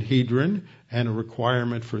Sanhedrin, and a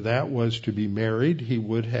requirement for that was to be married,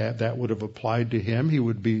 that would have applied to him. He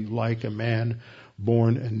would be like a man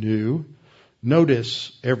born anew.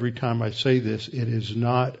 Notice every time I say this,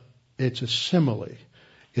 it's a simile.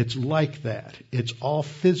 It's like that. It's all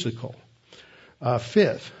physical.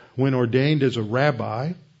 5th, when ordained as a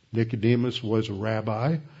rabbi, Nicodemus was a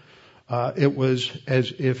rabbi, it was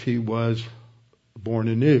as if he was born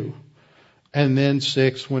anew. And then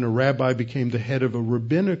 6th, when a rabbi became the head of a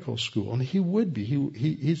rabbinical school, and he would be,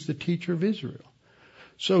 he's the teacher of Israel.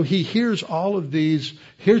 So he hears all of these,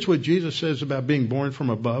 here's what Jesus says about being born from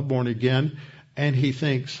above, born again, and he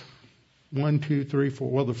thinks, 1, 2, 3, 4,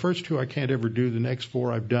 well, the first 2 I can't ever do, the next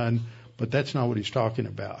 4 I've done, but that's not what he's talking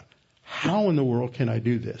about. How in the world can I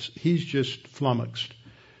do this? He's just flummoxed.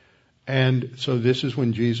 And so this is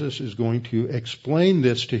when Jesus is going to explain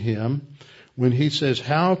this to him when he says,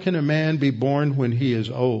 how can a man be born when he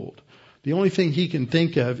is old? The only thing he can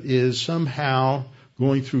think of is somehow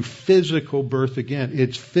going through physical birth again.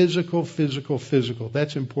 It's physical, physical, physical.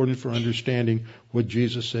 That's important for understanding what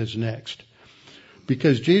Jesus says next.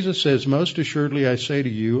 Because Jesus says, most assuredly I say to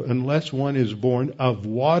you, unless one is born of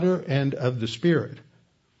water and of the Spirit,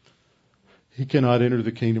 he cannot enter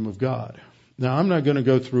the kingdom of God. Now, I'm not going to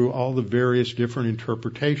go through all the various different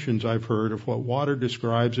interpretations I've heard of what water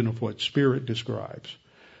describes and of what Spirit describes.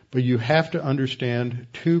 But you have to understand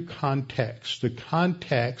 2 contexts. The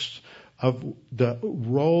context of the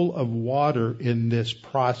role of water in this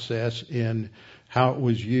process, in how it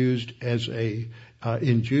was used as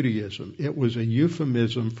in Judaism. It was a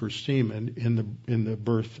euphemism for semen in the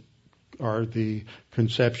birth or the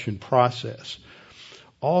conception process.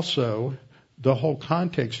 Also, the whole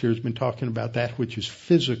context here has been talking about that which is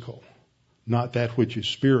physical, not that which is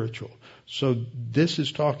spiritual. So this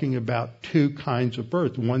is talking about 2 kinds of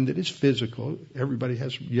birth. One that is physical.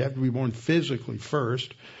 You have to be born physically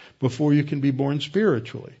first before you can be born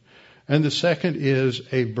spiritually. And the second is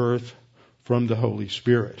a birth from the Holy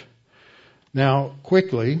Spirit. Now,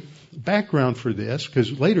 quickly, background for this,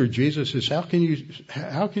 because later Jesus says, how can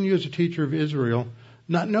you as a teacher of Israel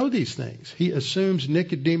not know these things? He assumes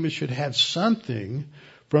Nicodemus should have something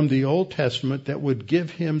from the Old Testament that would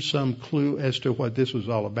give him some clue as to what this was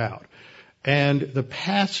all about. And the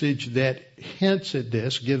passage that hints at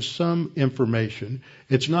this gives some information.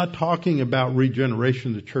 It's not talking about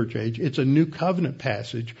regeneration in the church age. It's a new covenant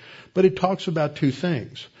passage, but it talks about 2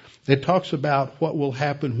 things. It talks about what will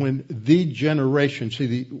happen when the generation,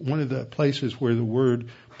 one of the places where the word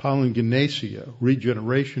palingenesia,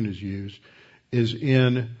 regeneration, is used, is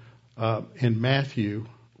in Matthew,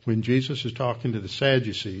 when Jesus is talking to the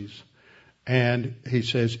Sadducees, and he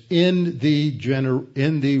says, in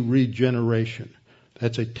the regeneration.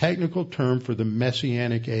 That's a technical term for the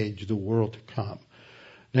Messianic age, the world to come.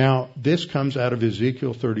 Now, this comes out of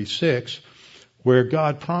Ezekiel 36, where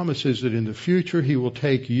God promises that in the future he will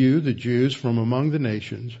take you, the Jews, from among the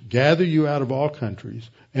nations, gather you out of all countries,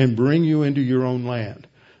 and bring you into your own land.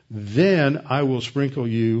 Then I will sprinkle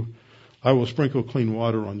clean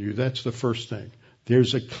water on you. That's the first thing.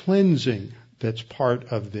 There's a cleansing that's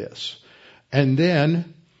part of this. And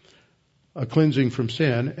then a cleansing from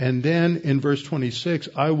sin. And then in verse 26,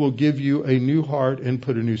 I will give you a new heart and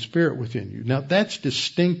put a new spirit within you. Now that's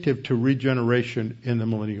distinctive to regeneration in the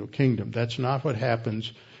millennial kingdom. That's not what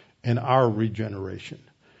happens in our regeneration.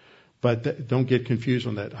 But don't get confused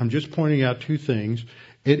on that. I'm just pointing out two things.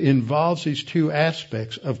 It involves these two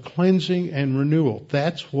aspects of cleansing and renewal.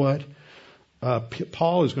 That's what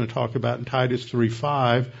Paul is going to talk about in Titus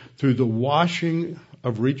 3:5 through the washing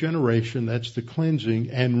of regeneration, that's the cleansing,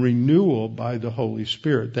 and renewal by the Holy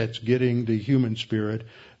Spirit, that's getting the human spirit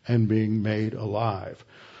and being made alive.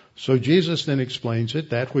 So Jesus then explains it,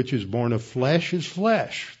 that which is born of flesh is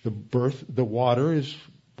flesh. The water is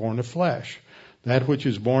born of flesh. That which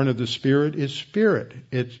is born of the Spirit is spirit.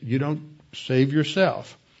 You don't save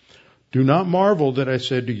yourself. Do not marvel that I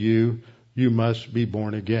said to you, you must be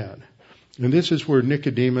born again. And this is where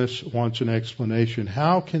Nicodemus wants an explanation.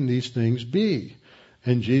 How can these things be?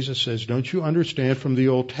 And Jesus says, don't you understand from the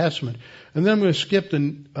Old Testament? And then I'm going to skip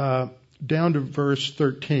down to verse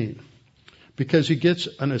 13, because he gives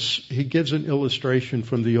an illustration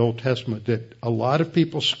from the Old Testament that a lot of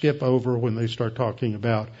people skip over when they start talking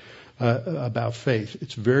about faith.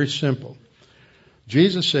 It's very simple.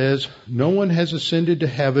 Jesus says, no one has ascended to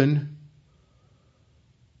heaven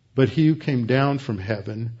but he who came down from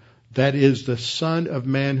heaven, that is the Son of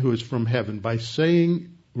Man who is from heaven. By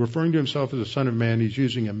referring to himself as the Son of Man, he's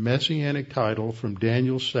using a messianic title from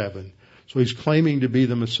Daniel 7. So he's claiming to be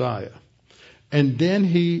the Messiah. And then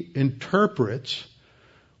he interprets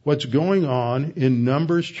what's going on in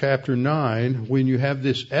Numbers chapter 9 when you have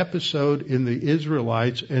this episode in the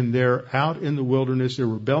Israelites and they're out in the wilderness, they're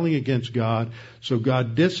rebelling against God, so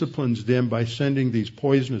God disciplines them by sending these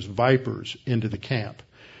poisonous vipers into the camp.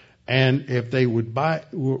 And if they were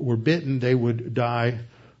bitten, they would die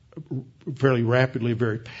fairly rapidly, a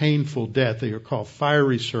very painful death. They are called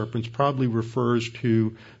fiery serpents, probably refers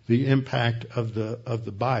to the impact of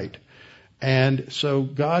the bite. And so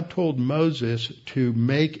God told Moses to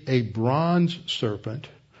make a bronze serpent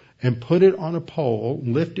and put it on a pole,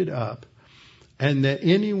 lift it up, and that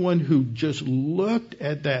anyone who just looked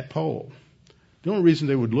at that pole, the only reason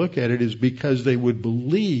they would look at it is because they would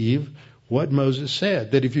believe what Moses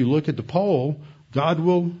said, that if you look at the pole, God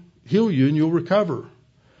will heal you and you'll recover.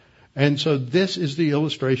 And so this is the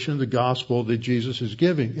illustration of the gospel that Jesus is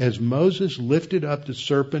giving. As Moses lifted up the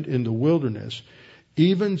serpent in the wilderness,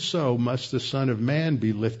 even so must the Son of Man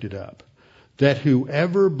be lifted up, that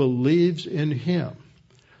whoever believes in him.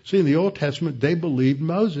 See, in the Old Testament, they believed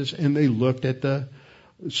Moses and they looked at the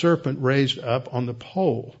serpent raised up on the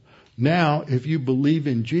pole. Now, if you believe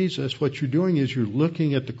in Jesus, what you're doing is you're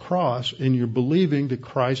looking at the cross and you're believing that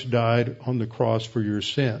Christ died on the cross for your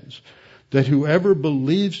sins. That whoever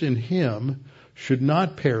believes in him should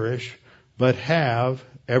not perish, but have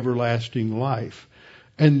everlasting life.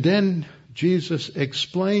 And then Jesus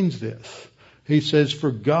explains this. He says,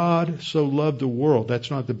 for God so loved the world. That's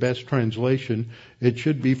not the best translation. It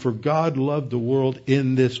should be, for God loved the world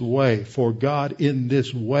in this way. For God in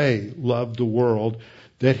this way loved the world,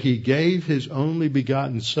 that he gave his only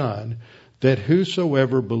begotten Son, that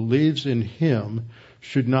whosoever believes in him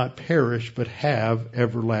should not perish, but have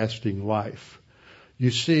everlasting life.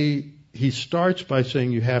 You see, he starts by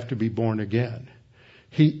saying you have to be born again.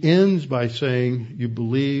 He ends by saying you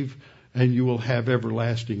believe and you will have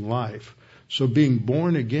everlasting life. So being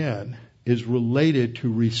born again is related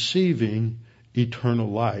to receiving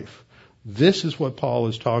eternal life. This is what Paul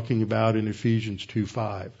is talking about in Ephesians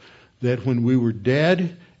 2:5. That when we were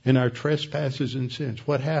dead in our trespasses and sins,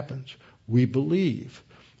 what happens? We believe.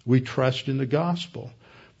 We trust in the gospel.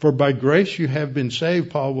 For by grace you have been saved,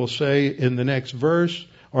 Paul will say in the next verse,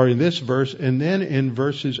 or in this verse, and then in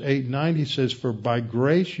verses 8 and 9 he says, for by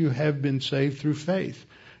grace you have been saved through faith.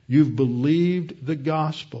 You've believed the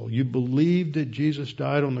gospel. You believed that Jesus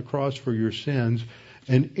died on the cross for your sins,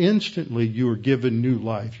 and instantly you are given new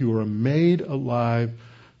life. You are made alive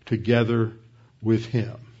together with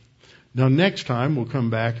him. Now next time we'll come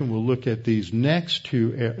back and we'll look at these next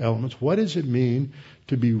two elements. What does it mean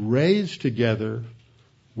to be raised together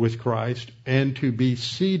with Christ and to be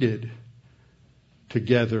seated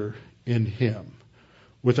together in him?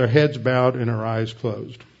 With our heads bowed and our eyes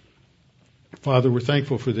closed. Father, we're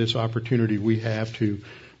thankful for this opportunity we have to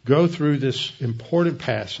go through this important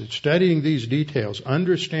passage, studying these details,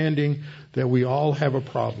 understanding that we all have a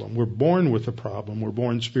problem. We're born with a problem. We're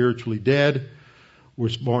born spiritually dead. We're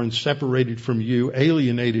born separated from you,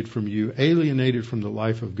 alienated from the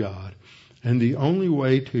life of God. And the only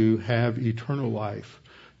way to have eternal life,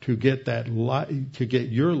 to get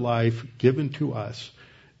your life given to us,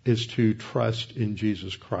 is to trust in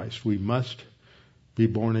Jesus Christ. We must be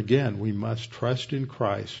born again. We must trust in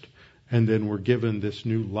Christ, and then we're given this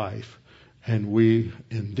new life. And we,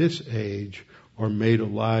 in this age, are made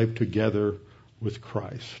alive together with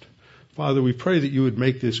Christ. Father, we pray that you would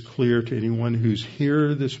make this clear to anyone who's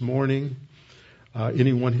here this morning,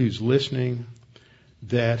 anyone who's listening,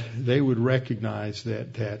 that they would recognize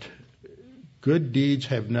that good deeds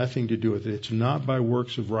have nothing to do with it. It's not by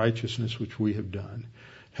works of righteousness which we have done.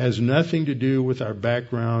 It has nothing to do with our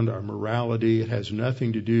background, our morality. It has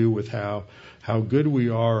nothing to do with how good we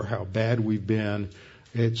are or how bad we've been.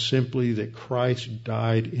 It's simply that Christ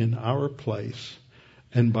died in our place.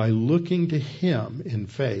 And by looking to him in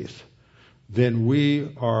faith, then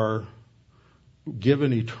we are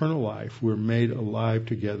given eternal life. We're made alive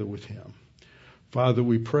together with him. Father,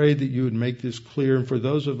 we pray that you would make this clear, and for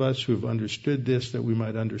those of us who have understood this, that we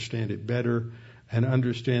might understand it better and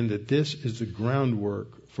understand that this is the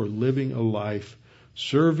groundwork for living a life,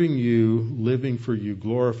 serving you, living for you,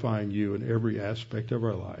 glorifying you in every aspect of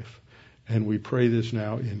our life. And we pray this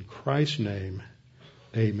now in Christ's name.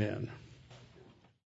 Amen.